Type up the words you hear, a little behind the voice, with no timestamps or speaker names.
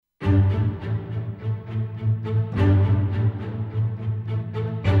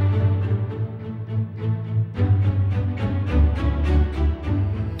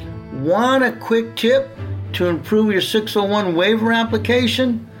Want a quick tip to improve your 601 waiver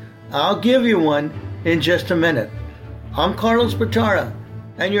application? I'll give you one in just a minute. I'm Carlos Batara,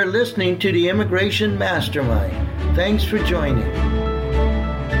 and you're listening to the Immigration Mastermind. Thanks for joining.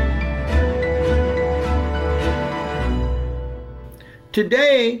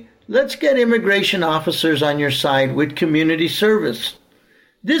 Today, let's get immigration officers on your side with community service.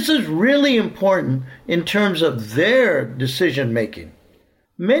 This is really important in terms of their decision making.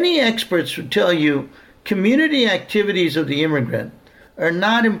 Many experts would tell you community activities of the immigrant are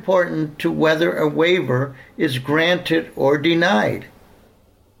not important to whether a waiver is granted or denied.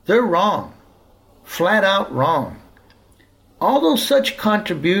 They're wrong, flat out wrong. Although such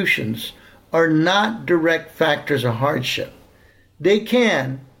contributions are not direct factors of hardship, they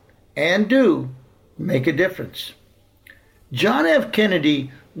can and do make a difference. John F. Kennedy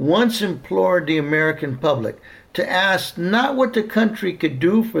once implored the American public to ask not what the country could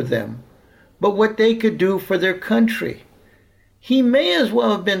do for them, but what they could do for their country. He may as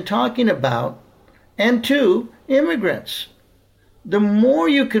well have been talking about, and to, immigrants. The more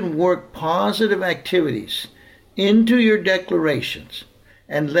you can work positive activities into your declarations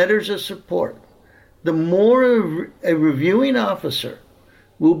and letters of support, the more a reviewing officer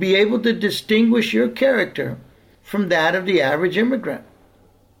will be able to distinguish your character from that of the average immigrant.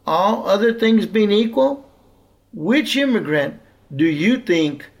 All other things being equal, which immigrant do you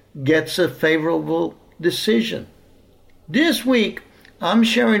think gets a favorable decision? This week, I'm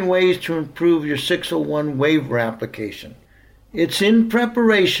sharing ways to improve your 601 waiver application. It's in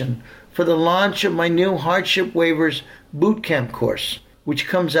preparation for the launch of my new Hardship Waivers Bootcamp course, which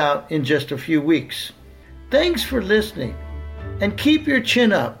comes out in just a few weeks. Thanks for listening, and keep your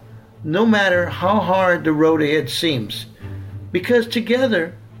chin up no matter how hard the road ahead seems, because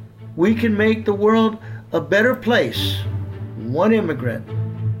together we can make the world a better place, one immigrant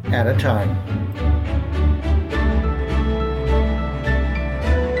at a time.